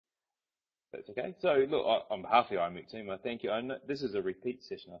That's okay. So, look, on behalf of the iMoot team, I thank you. I know this is a repeat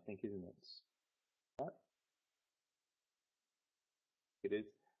session, I think, isn't it? Right? It is.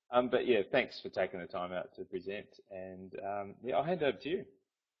 But yeah, thanks for taking the time out to present. And yeah, I'll hand over to you.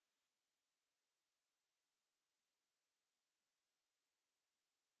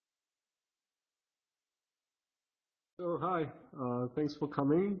 So hi, thanks for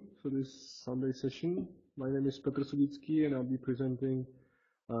coming for this Sunday session. My name is Petr Sudicky and I'll be presenting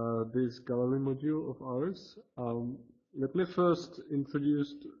this gallery module of ours. Let me first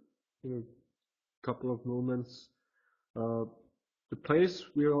introduce in a couple of moments the place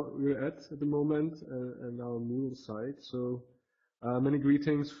we're at the moment and our Moodle site. So many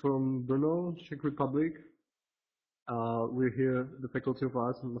greetings from Brno, Czech Republic. We're here at the Faculty of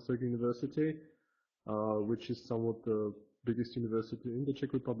Arts at Masaryk University, which is somewhat the biggest university in the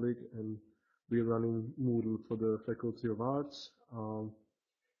Czech Republic, and we're running Moodle for the Faculty of Arts.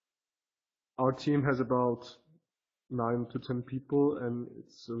 Our team has about 9 to 10 people, and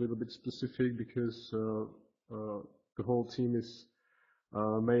it's a little bit specific because the whole team is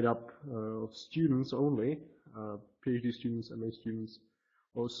made up of students only, PhD students, MA students,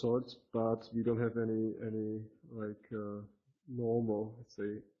 all sorts, but we don't have any like normal, let's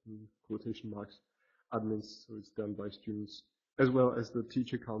say, in quotation marks, admins, so it's done by students, as well as the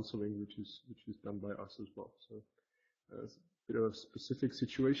teacher counseling, which is done by us as well. So it's a bit of a specific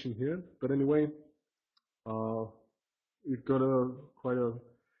situation here, but anyway, we've got quite a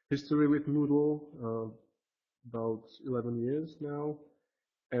history with Moodle, about 11 years now,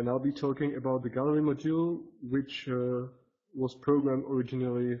 and I'll be talking about the gallery module, which was programmed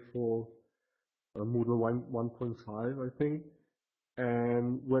originally for Moodle 1.5, I think.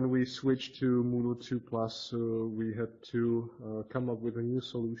 And when we switched to Moodle 2+, we had to come up with a new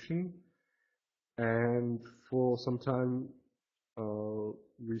solution. And for some time,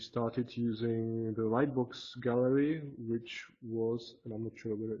 we started using the Lightbox gallery, which was, and I'm not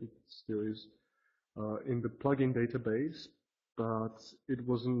sure whether it still is, in the plugin database, but it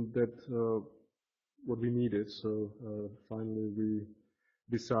wasn't that what we needed. So finally, we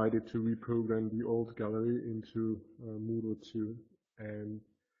decided to reprogram the old gallery into Moodle 2. And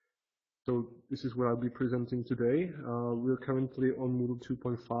so this is what I'll be presenting today. We're currently on Moodle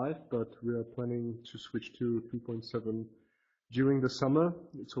 2.5, but we are planning to switch to 2.7 during the summer.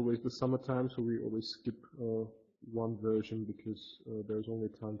 It's always the summertime, so we always skip one version because there's only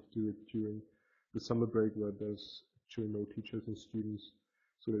time to do it during the summer break where there's actually no teachers and students,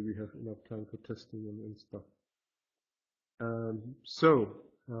 so that we have enough time for testing and stuff. So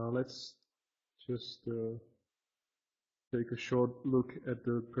let's just take a short look at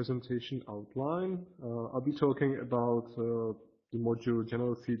the presentation outline. I'll be talking about the module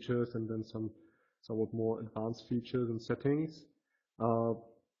general features and then some somewhat more advanced features and settings.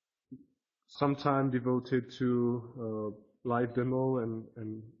 Some time devoted to live demo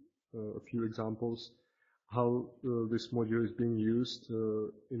and a few examples how this module is being used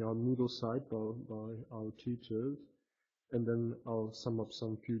in our Moodle site by our teachers. And then I'll sum up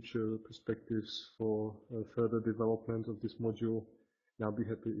some future perspectives for further development of this module. And I'll be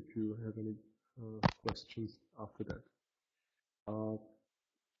happy if you have any questions after that.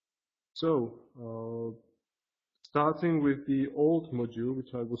 Starting with the old module,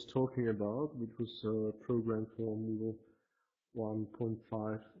 which I was talking about, which was programmed for Moodle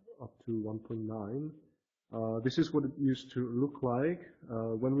 1.5 up to 1.9. This is what it used to look like.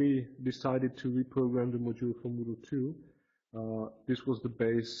 When we decided to reprogram the module for Moodle 2, this was the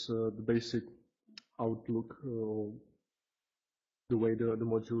basic outlook, the way the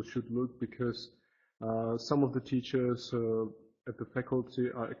module should look, because some of the teachers at the faculty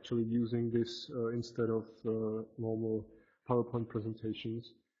are actually using this instead of normal PowerPoint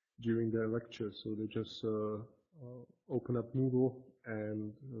presentations during their lectures. So they just open up Moodle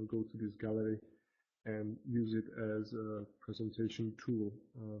and go to this gallery and use it as a presentation tool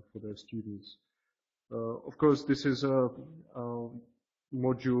for their students. Of course, this is a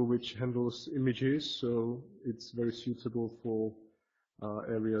module which handles images, so it's very suitable for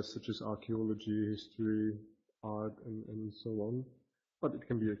areas such as archaeology, history, art, and so on. But it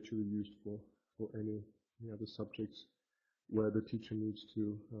can be actually used for any other subjects where the teacher needs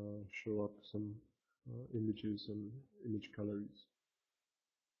to show up some images and image galleries.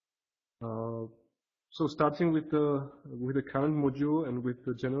 So starting with the current module and with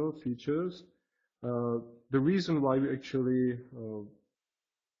the general features. The reason why we actually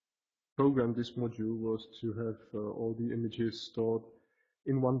programmed this module was to have all the images stored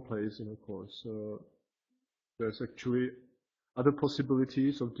in one place in a course. There's actually other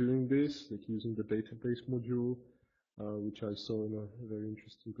possibilities of doing this, like using the database module, which I saw in a very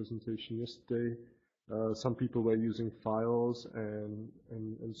interesting presentation yesterday. Some people were using files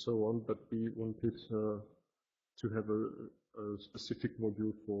and so on, but we wanted to have a specific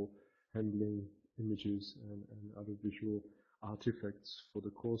module for handling images and other visual artifacts for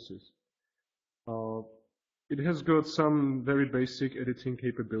the courses. It has got some very basic editing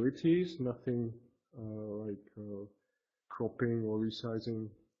capabilities, nothing like cropping or resizing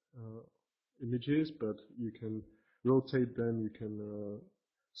images, but you can rotate them, you can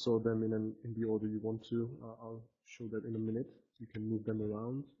sort them in the order you want to. I'll show that in a minute. You can move them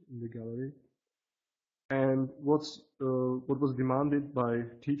around in the gallery. And what was demanded by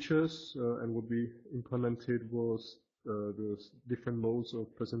teachers and what we implemented was the different modes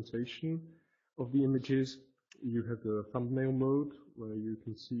of presentation of the images. You have the thumbnail mode, where you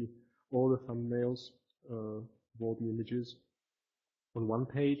can see all the thumbnails of all the images on one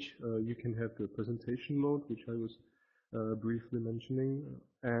page. You can have the presentation mode, which I was briefly mentioning,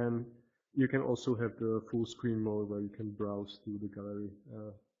 and you can also have the full screen mode, where you can browse through the gallery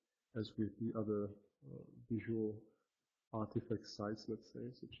as with the other visual artifact sites, let's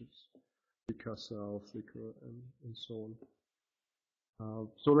say, such as Picasa, Flickr, and so on.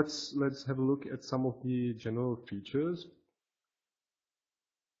 So let's have a look at some of the general features.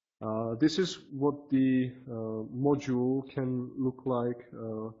 This is what the module can look like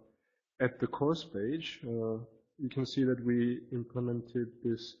at the course page. You can see that we implemented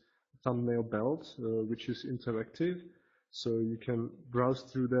this thumbnail belt, which is interactive. So you can browse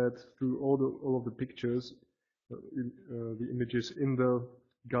through that, through all of the pictures, the images in the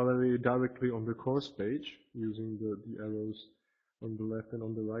gallery directly on the course page using the arrows on the left and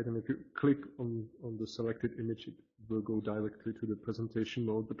on the right. And if you click on the selected image, it will go directly to the presentation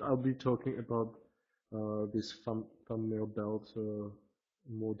mode. But I'll be talking about this thumbnail belt in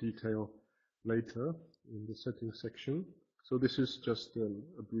more detail later in the settings section. So this is just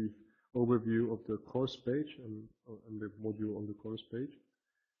a brief overview of the course page and the module on the course page.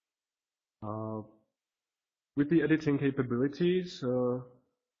 With the editing capabilities,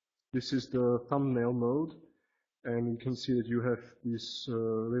 this is the thumbnail mode, and you can see that you have these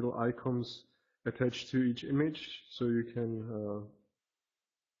little icons attached to each image, so you can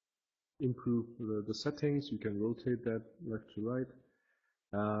improve the settings, you can rotate that left to right,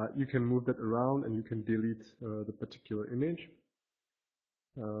 you can move that around, and you can delete the particular image.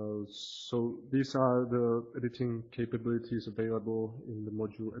 So these are the editing capabilities available in the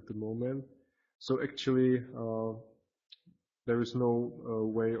module at the moment. So actually, there is no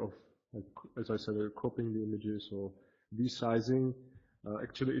way of, like, as I said, cropping the images or resizing.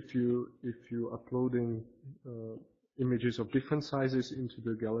 Actually, if you uploading images of different sizes into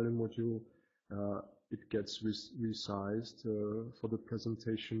the gallery module, it gets resized for the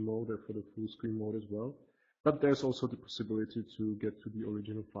presentation mode and for the full screen mode as well. But there's also the possibility to get to the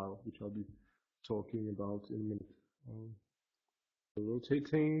original file, which I'll be talking about in a minute. So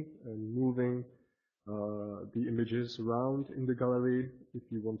rotating and moving the images around in the gallery if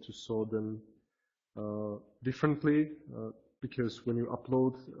you want to sort them differently, because when you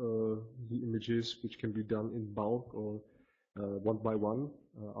upload the images, which can be done in bulk or one by one,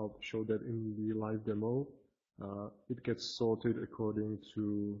 I'll show that in the live demo, it gets sorted according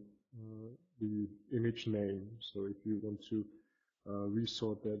to the image name. So if you want to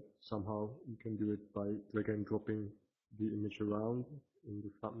resort that somehow, you can do it by drag and dropping the image around in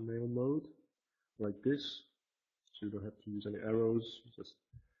the thumbnail mode, like this. So you don't have to use any arrows, just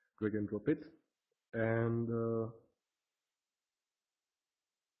drag and drop it. And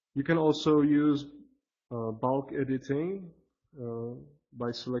you can also use bulk editing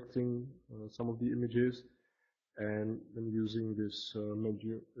by selecting some of the images and then using this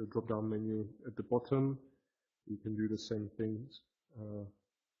drop-down menu at the bottom. You can do the same things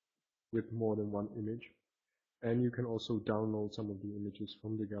with more than one image. And you can also download some of the images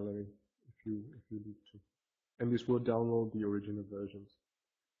from the gallery if you need to. And this will download the original versions,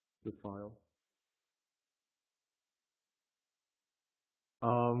 the file.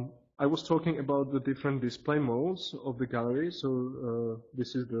 I was talking about the different display modes of the gallery. So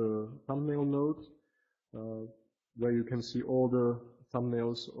this is the thumbnail mode, where you can see all the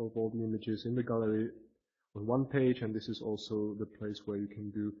thumbnails of all the images in the gallery on one page, and this is also the place where you can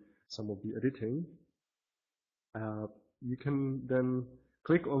do some of the editing. You can then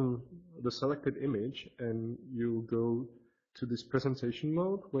click on the selected image and you go to this presentation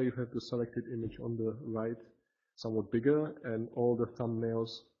mode, where you have the selected image on the right, somewhat bigger, and all the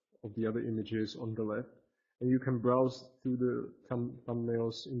thumbnails of the other images on the left. And you can browse through the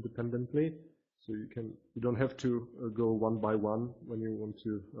thumbnails independently. So you don't have to go one by one when you want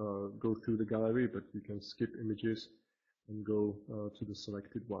to go through the gallery, but you can skip images and go to the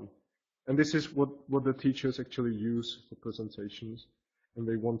selected one. And this is what the teachers actually use for presentations. And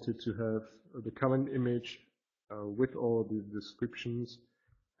they wanted to have the current image with all the descriptions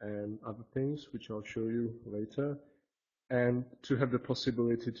and other things, which I'll show you later, and to have the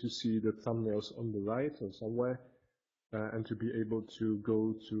possibility to see the thumbnails on the right or somewhere, and to be able to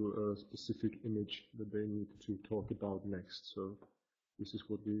go to a specific image that they need to talk about next. So this is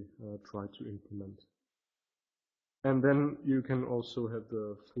what we try to implement. And then you can also have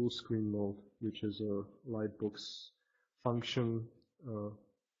the full screen mode, which is a lightbox function,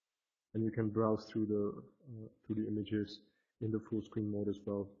 and you can browse through the images in the full screen mode as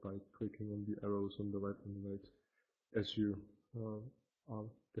well by clicking on the arrows on the left and the right, as you are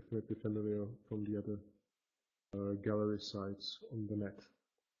definitely familiar from the other gallery sites on the net.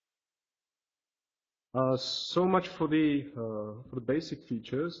 So much for the basic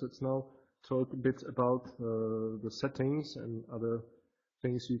features. Let's now talk a bit about the settings and other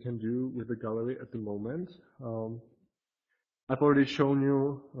things you can do with the gallery at the moment. I've already shown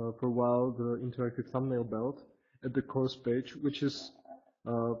you for a while the interactive thumbnail belt at the course page, which is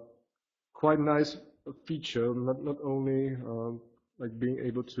quite a nice feature, not only like being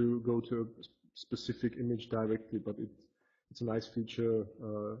able to go to a specific image directly, but it's a nice feature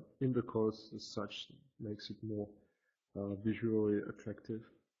in the course as such, makes it more visually attractive,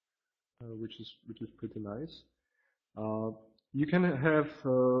 which is pretty nice. You can have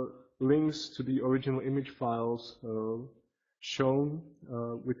links to the original image files shown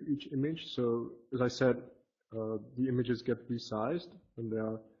with each image. So as I said, the images get resized when they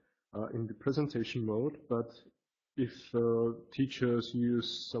are in the presentation mode, but if teachers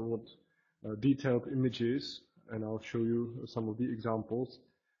use somewhat detailed images, and I'll show you some of the examples,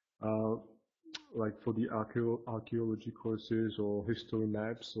 like for the archaeology courses or history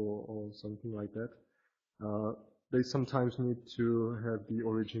maps or something like that, they sometimes need to have the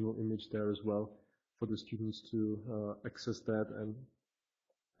original image there as well for the students to access that and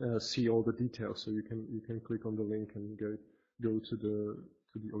see all the details. So you can click on the link and go to the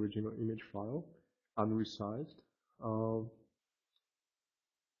original image file, unresized.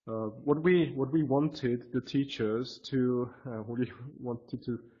 What we wanted the teachers to, what we wanted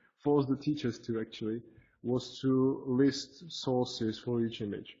to force the teachers to actually, was to list sources for each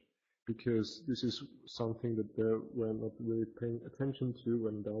image, because this is something that they were not really paying attention to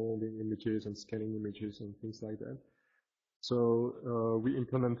when downloading images and scanning images and things like that. So we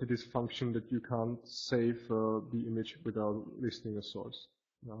implemented this function that you can't save the image without listing a source.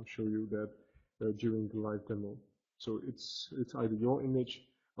 And I'll show you that during the live demo. So it's either your image,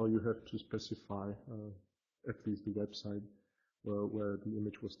 or you have to specify at least the website where the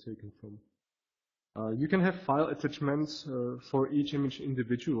image was taken from. You can have file attachments for each image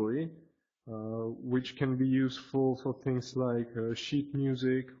individually, which can be useful for things like sheet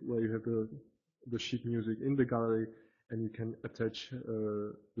music, where you have the sheet music in the gallery, and you can attach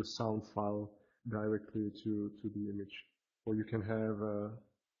the sound file directly to the image. Or you can have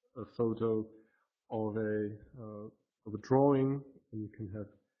a photo of a drawing, and you can have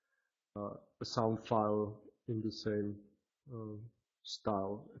a sound file in the same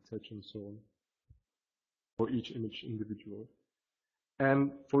style attached and so on, for each image individually.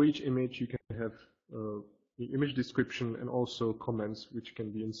 And for each image you can have the image description and also comments which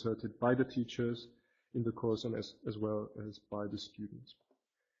can be inserted by the teachers in the course and as well as by the students.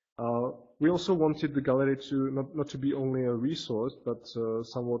 We also wanted the gallery to not to be only a resource, but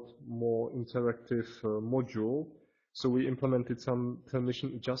somewhat more interactive module. So we implemented some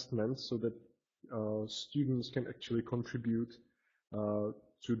permission adjustments so that students can actually contribute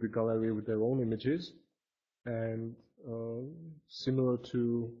to the gallery with their own images, and similar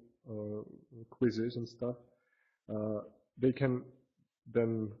to quizzes and stuff, they can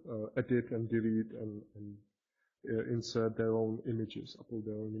then edit and delete and insert their own images, upload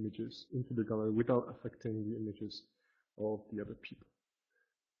their own images into the gallery without affecting the images of the other people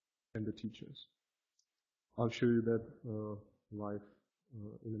and the teachers. I'll show you that live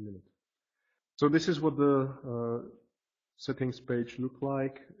in a minute. So this is what the settings page look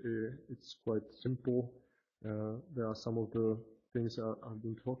like. It's quite simple. There are some of the things I've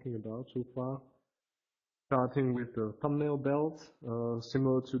been talking about so far. Starting with the thumbnail belt,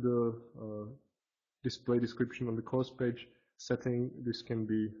 similar to the display description on the course page setting, this can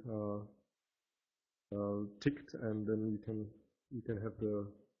be ticked, and then you can have the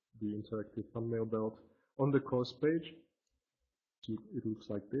interactive thumbnail belt on the course page. So it looks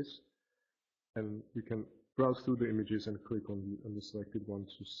like this, and you can browse through the images and click on the selected one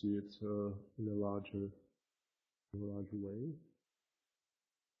to see it in a larger way.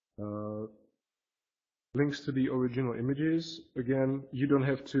 links to the original images. Again, you don't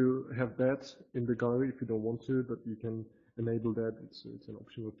have to have that in the gallery if you don't want to, but you can enable that. It's an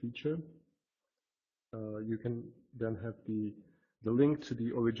optional feature. You can then have the link to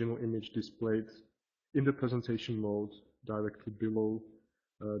the original image displayed in the presentation mode directly below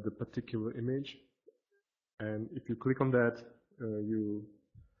the particular image. And if you click on that, you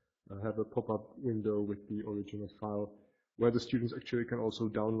have a pop-up window with the original file, where the students actually can also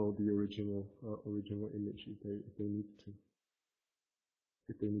download the original image if they need to.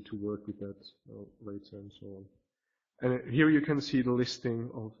 If they need to work with that later and so on. And here you can see the listing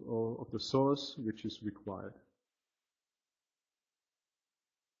of the source which is required.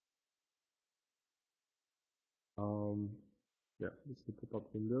 Yeah, it's the pop-up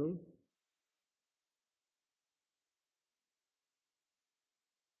window.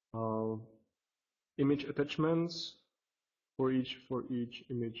 Image attachments for each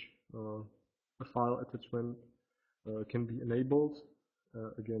image, a file attachment can be enabled.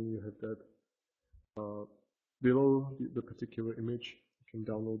 Again, you have that below the particular image. You can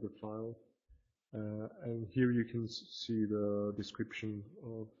download the file, and here you can see the description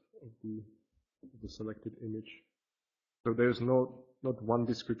of the selected image. So there's not one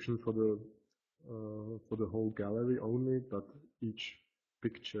description for the whole gallery only, but each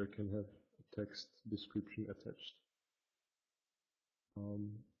picture can have a text description attached.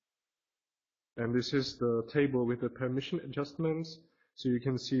 And this is the table with the permission adjustments. So you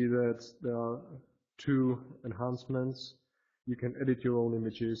can see that there are two enhancements. You can edit your own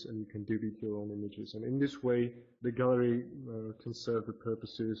images and you can delete your own images. And in this way, the gallery can serve the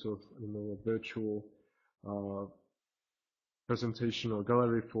purposes of a virtual presentation or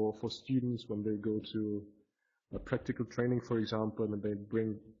gallery for students when they go to a practical training, for example, and they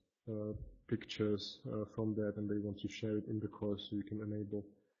bring pictures from that and they want to share it in the course, so you can enable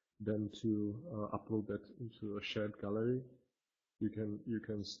them to upload that into a shared gallery. You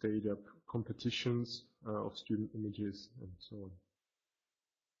can stage up competitions of student images and so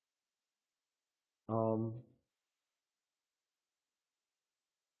on.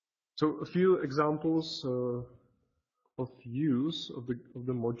 So a few examples of use of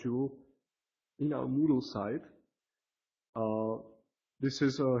the module in our Moodle site. This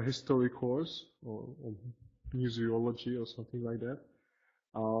is a history course or museology or something like that,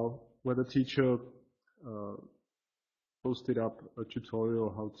 where the teacher posted up a tutorial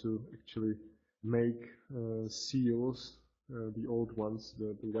how to actually make seals, the old ones,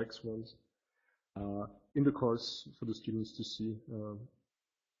 the wax ones, in the course for the students to see.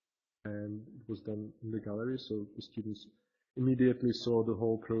 And it was done in the gallery, so the students immediately saw the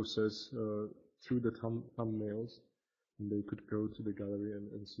whole process through the thumbnails, and they could go to the gallery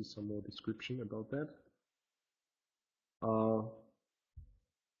and see some more description about that.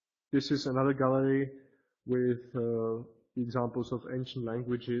 This is another gallery with examples of ancient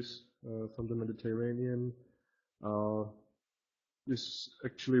languages from the Mediterranean. This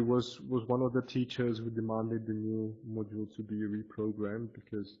actually was one of the teachers who demanded the new module to be reprogrammed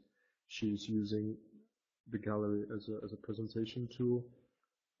because she's using the gallery as a presentation tool,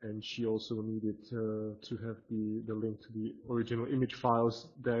 and she also needed to have the link to the original image files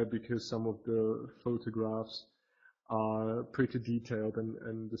there because some of the photographs are pretty detailed,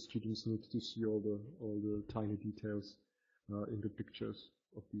 and the students need to see all the tiny details in the pictures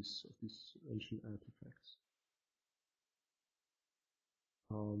of these ancient artifacts.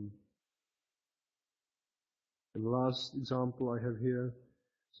 And the last example I have here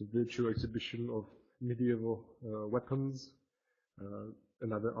is a virtual exhibition of medieval weapons,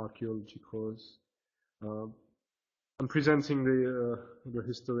 another archaeology course. I'm presenting the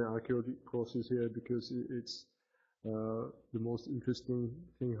history and archaeology courses here because it's the most interesting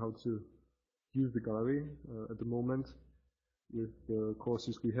thing how to use the gallery at the moment with the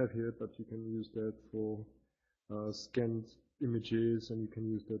courses we have here, but you can use that for scanned images, and you can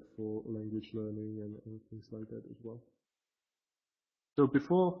use that for language learning and things like that as well. So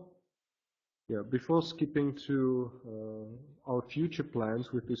before skipping to our future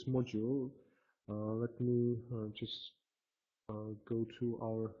plans with this module, let me just go to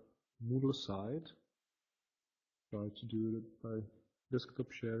our Moodle site. Try to do it by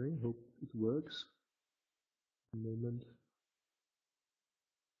desktop sharing. Hope it works. A moment.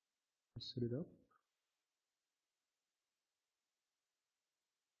 Set it up.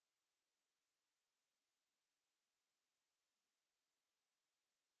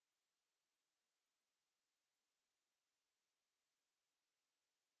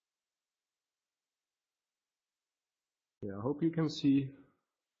 Yeah, I hope you can see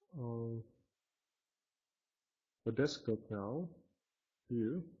the desktop now.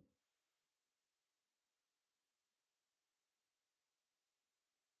 Here.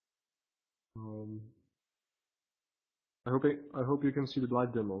 I hope you can see the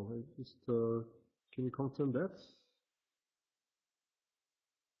live demo. Just can you confirm that?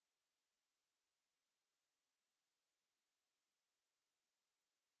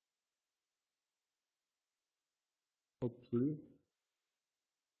 Hopefully.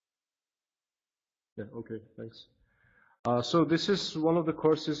 Yeah. Okay. Thanks. So this is one of the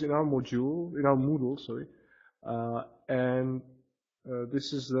courses in our module, in our Moodle, sorry, and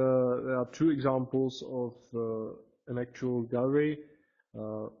this is there are two examples of an actual gallery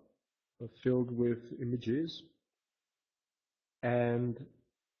uh, filled with images, and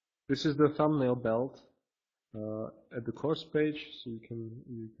this is the thumbnail belt at the course page, so you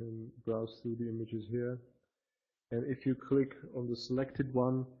can browse through the images here, and if you click on the selected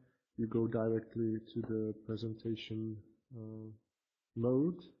one, you go directly to the presentation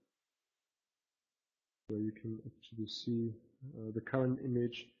mode, where you can actually see the current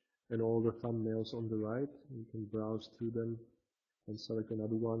image and all the thumbnails on the right. You can browse through them and select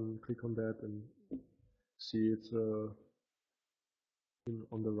another one, click on that and see it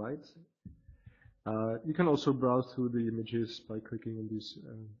on the right. You can also browse through the images by clicking on these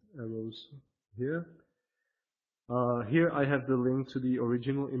arrows here. Here I have the link to the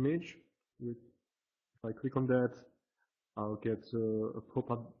original image. If I click on that, I'll get a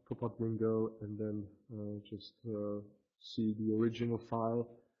pop-up window and then just see the original file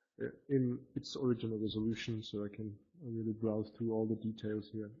in its original resolution, so I can really browse through all the details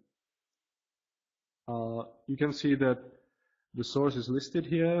here. You can see that the source is listed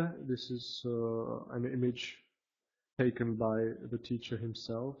here. This is an image taken by the teacher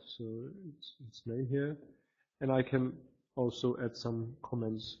himself, so it's name here. And I can also add some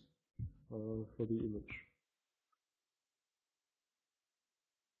comments for the image.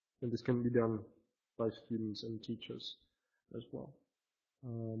 And this can be done by students and teachers as well.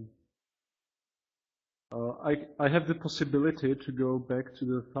 I have the possibility to go back to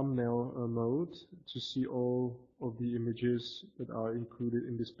the thumbnail mode to see all of the images that are included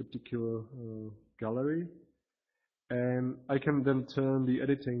in this particular gallery. And I can then turn the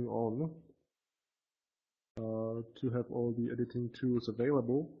editing on to have all the editing tools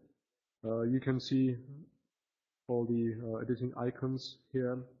available. You can see all the editing icons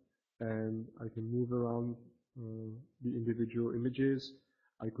here, and I can move around the individual images.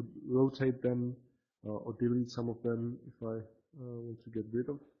 I could rotate them or delete some of them if I want to get rid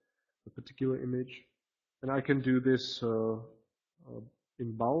of a particular image. And I can do this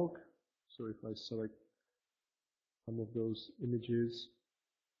in bulk. So if I select some of those images,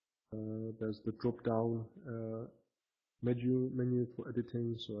 there's the drop-down menu for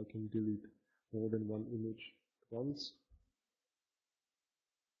editing, so I can delete more than one image at once,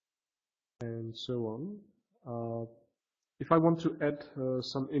 and so on. If I want to add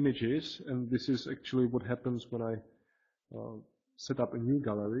some images, and this is actually what happens when I set up a new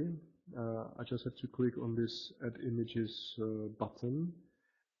gallery, I just have to click on this Add Images button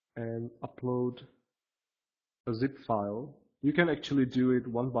and upload a zip file. You can actually do it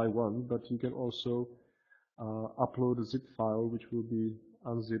one by one, but you can also upload a zip file which will be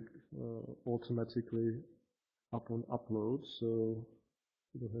unzipped automatically upon upload, so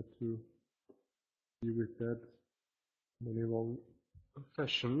you don't have to deal with that in any long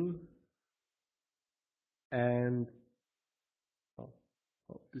fashion. And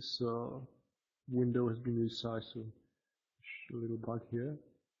this window has been resized, so a little bug here.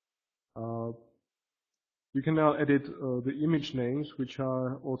 You can now edit the image names, which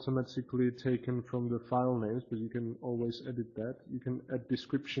are automatically taken from the file names, but you can always edit that. You can add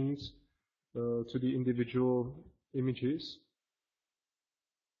descriptions to the individual images.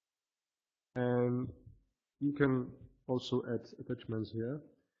 And you can also add attachments here.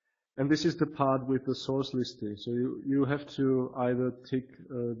 And this is the part with the source listing. So you have to either tick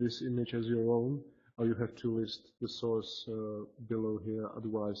this image as your own, or you have to list the source below here,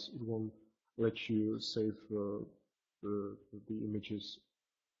 otherwise it won't let you save the images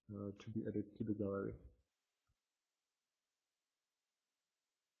to be added to the gallery.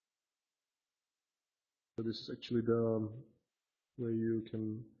 So this is actually the where you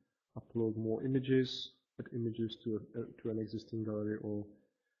can upload more images, add images to an existing gallery, or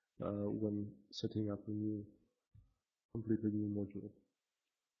when setting up a completely new module.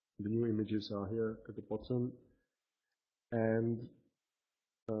 The new images are here at the bottom, and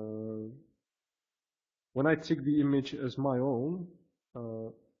when I tick the image as my own,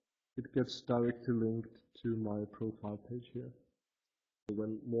 it gets directly linked to my profile page here. So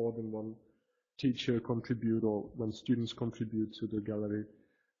when more than one teacher contribute, or when students contribute to the gallery,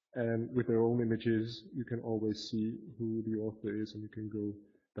 and with their own images, you can always see who the author is, and you can go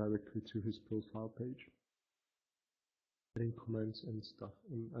directly to his profile page. getting comments and stuff.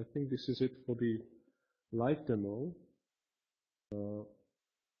 And I think this is it for the live demo. I'll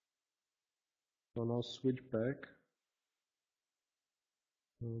now switch back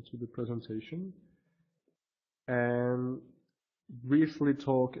to the presentation and briefly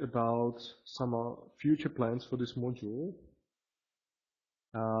talk about some future plans for this module.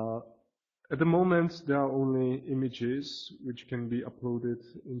 At the moment, there are only images which can be uploaded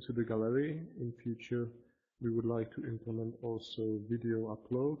into the gallery. In future, we would like to implement also video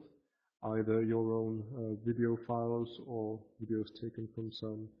upload, either your own video files or videos taken from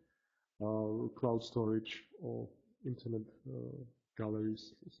some cloud storage or internet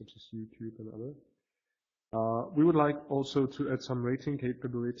galleries such as YouTube and other. We would like also to add some rating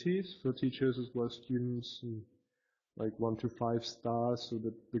capabilities for teachers as well as students, and like 1 to 5 stars, so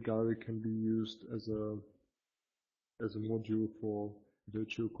that the gallery can be used as a module for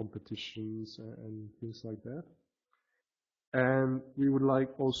virtual competitions and things like that. And we would like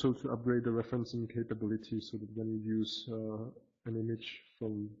also to upgrade the referencing capability so that when you use an image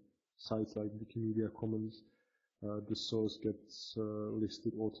from sites like Wikimedia Commons, the source gets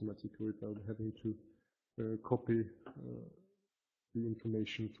listed automatically without having to copy the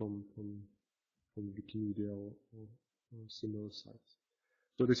information from Wikimedia or similar sites.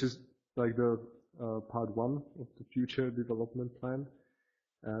 So this is like the part 1 of the future development plan,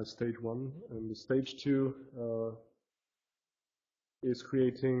 stage 1. And the stage 2 is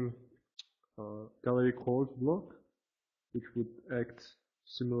creating a gallery code block, which would act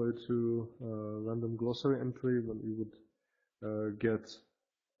similar to random glossary entry when you would get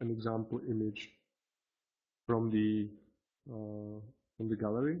an example image from the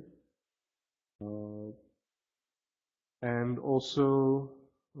gallery, and also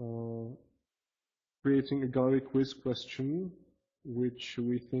creating a gallery quiz question, which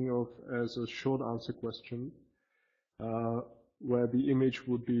we think of as a short answer question, where the image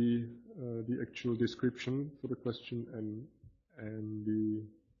would be the actual description for the question, and the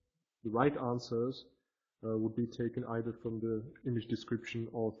right answers would be taken either from the image description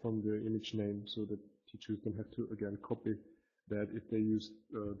or from the image name, so that teachers don't have to again copy that if they use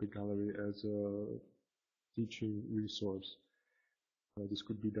the gallery as a teaching resource. This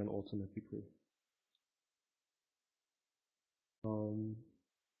could be done automatically.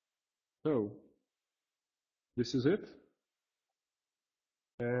 So this is it.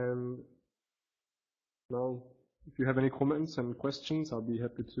 And now, if you have any comments and questions, I'll be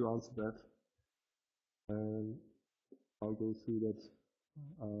happy to answer that. And I'll go through that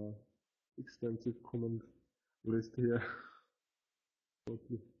extensive comment list here.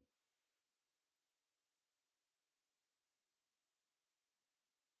 Okay.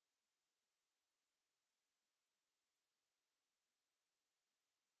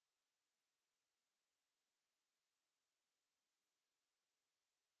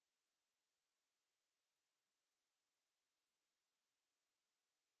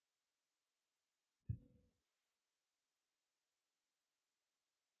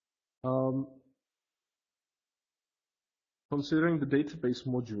 Considering the database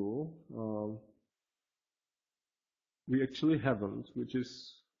module, we actually haven't, which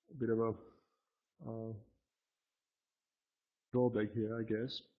is a bit of a drawback here, I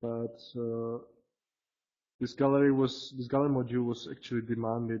guess. But this gallery module was actually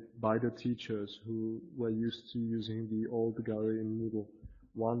demanded by the teachers who were used to using the old gallery in Moodle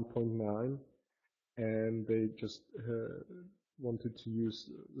 1.9, and they just wanted to use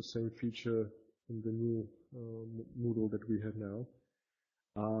the same feature in the new Moodle that we have now.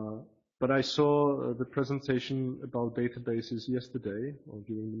 But I saw the presentation about databases yesterday or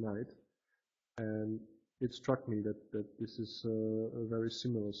during the night, and it struck me that this is very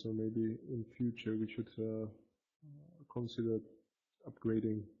similar. So maybe in future we should consider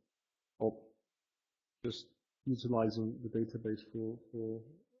upgrading or just utilizing the database for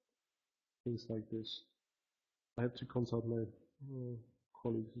things like this. I have to consult my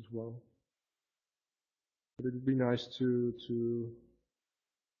colleagues as well. But it would be nice to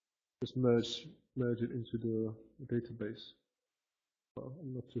just merge it into the database, well,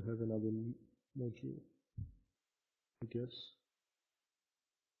 not to have another module, I guess.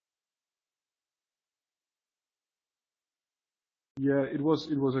 Yeah, it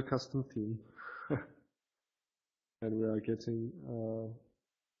was a custom theme, and we are getting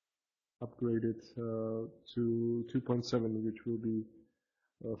upgraded to 2.7, which will be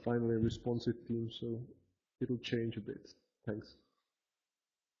finally a responsive theme, so it'll change a bit. Thanks.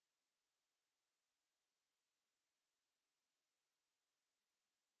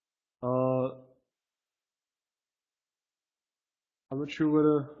 I'm not sure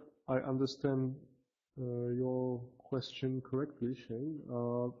whether I understand your question correctly, Shane.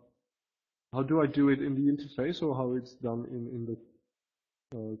 How do I do it in the interface, or how it's done in the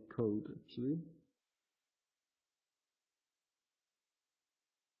code, actually?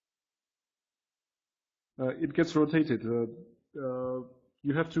 It gets rotated.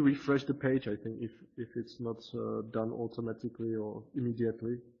 You have to refresh the page, I think, if it's not done automatically or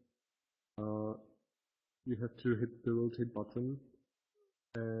immediately. You have to hit the rotate button,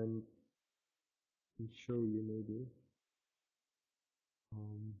 and I can show you maybe.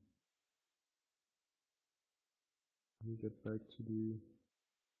 Let me get back to the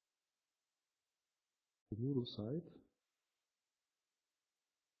Moodle site.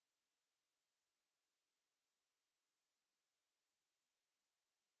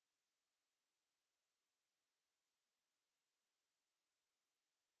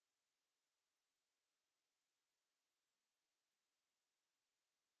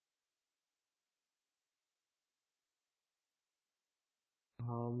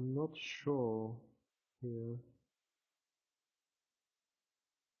 I'm not sure here.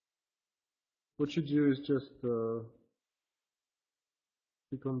 What you do is just click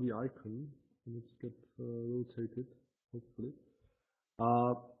on the icon and it gets rotated, hopefully.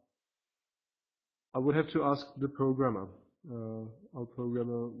 I would have to ask the programmer, our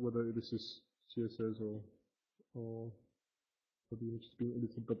programmer, whether this is CSS or the image is being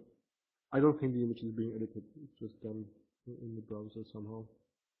edited, but I don't think the image is being edited. It's just done in the browser somehow,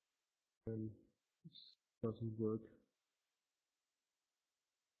 and it doesn't work.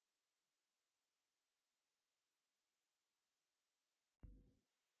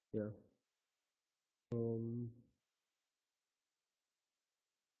 Yeah.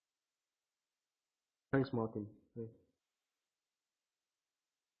 Thanks, Martin. Yeah.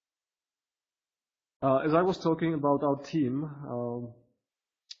 As I was talking about our team,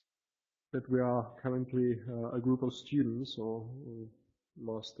 that we are currently a group of students, or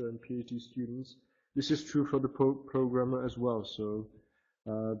master and PhD students. This is true for the programmer as well. So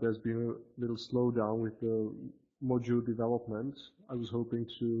there's been a little slowdown with the module development. I was hoping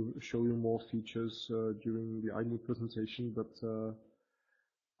to show you more features during the iMoot presentation, but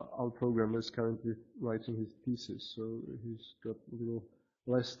our programmer is currently writing his thesis, so he's got a little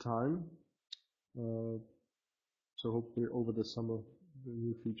less time. So hopefully over the summer the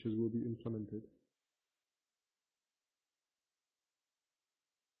new features will be implemented.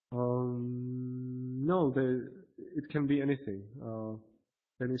 No, it can be anything,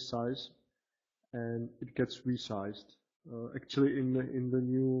 any size, and it gets resized. Actually, in the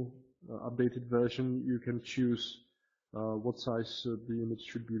new updated version, you can choose what size the image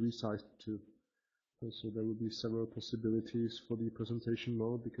should be resized to. So there will be several possibilities for the presentation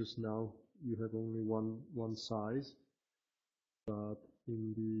mode, because now you have only one size. But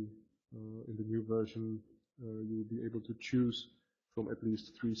in the new version, you will be able to choose from at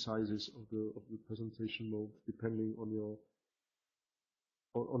least 3 sizes of the presentation mode, depending on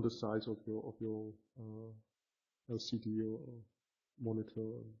the size of your LCD or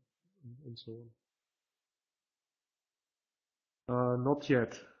monitor and so on. Not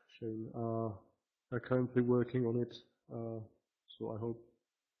yet, Shane. I'm currently working on it, so I hope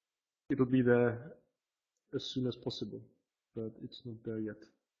it'll be there as soon as possible, but it's not there yet.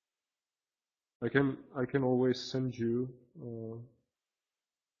 I can always send you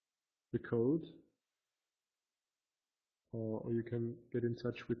the code, or you can get in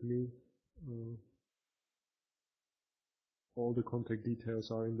touch with me. All the contact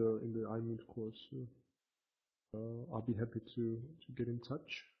details are in the iMoot course. So, I'll be happy to get in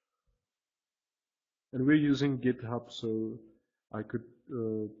touch. And we're using GitHub, so I could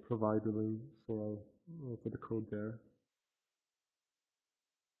provide a link for the code there.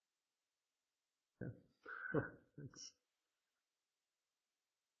 Yeah. Thanks.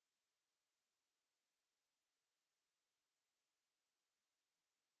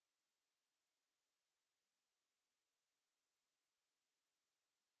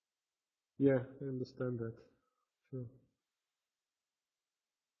 Yeah, I understand that. Sure.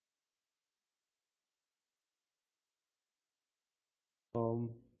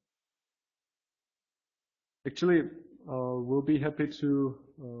 Actually, we'll be happy to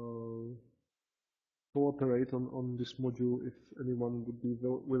cooperate on this module if anyone would be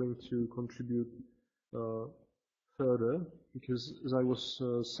willing to contribute further, because as I was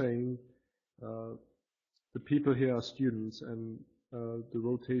saying, the people here are students, and the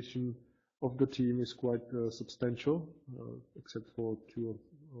rotation of the team is quite substantial, except for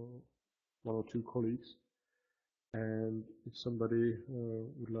one or two colleagues. And if somebody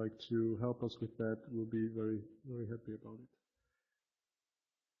would like to help us with that, we'll be very, very happy about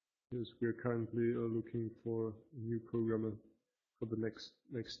it. Yes, we are currently looking for a new programmer for the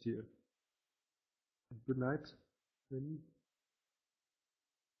next year. Good night. Then.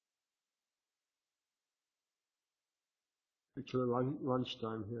 Actually,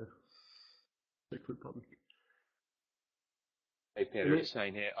 lunchtime here, Czech Republic. Hey Peter, it's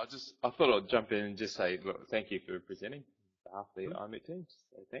Shane here. I thought I'd jump in and just say, look, thank you for presenting on behalf of the iMoot team.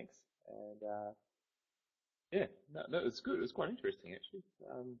 So thanks. And yeah, no, it's good. It's quite interesting actually.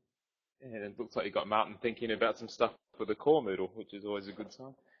 And it looks like you got Martin thinking about some stuff for the core Moodle, which is always a good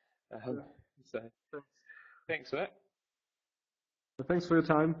sign. So thanks for that. Thanks for your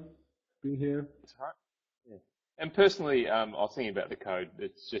time being here. That's right. Yeah. And personally, I was thinking about the code.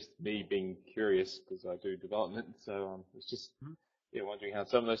 It's just me being curious because I do development. So it's just wondering how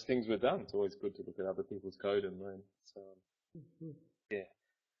some of those things were done. It's always good to look at other people's code and learn. So yeah.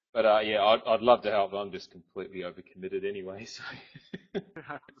 But yeah, I'd love to help. I'm just completely overcommitted anyway. So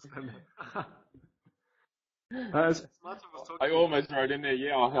I understand that. As Martin was talking, I almost wrote in there,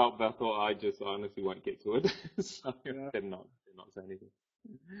 yeah, I'll help, but I thought I honestly won't get to it. So did not say anything.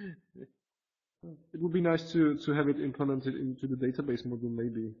 It would be nice to have it implemented into the database module,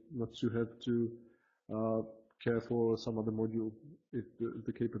 maybe not to have to care for some other module if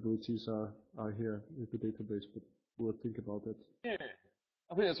the capabilities are here with the database. But we'll think about that. Yeah,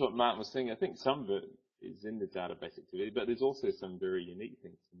 I think that's what Martin was saying. I think some of it is in the database activity, but there's also some very unique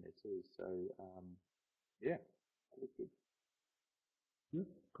things in there too. So yeah, that was good. Yeah,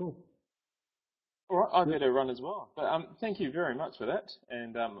 cool. All right, I better run as well. But thank you very much for that.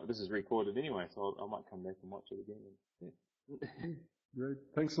 And this is recorded anyway, so I might come back and watch it again. And, yeah. Great.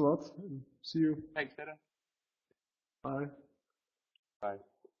 Thanks a lot. See you. Thanks, Peter. Bye. Bye.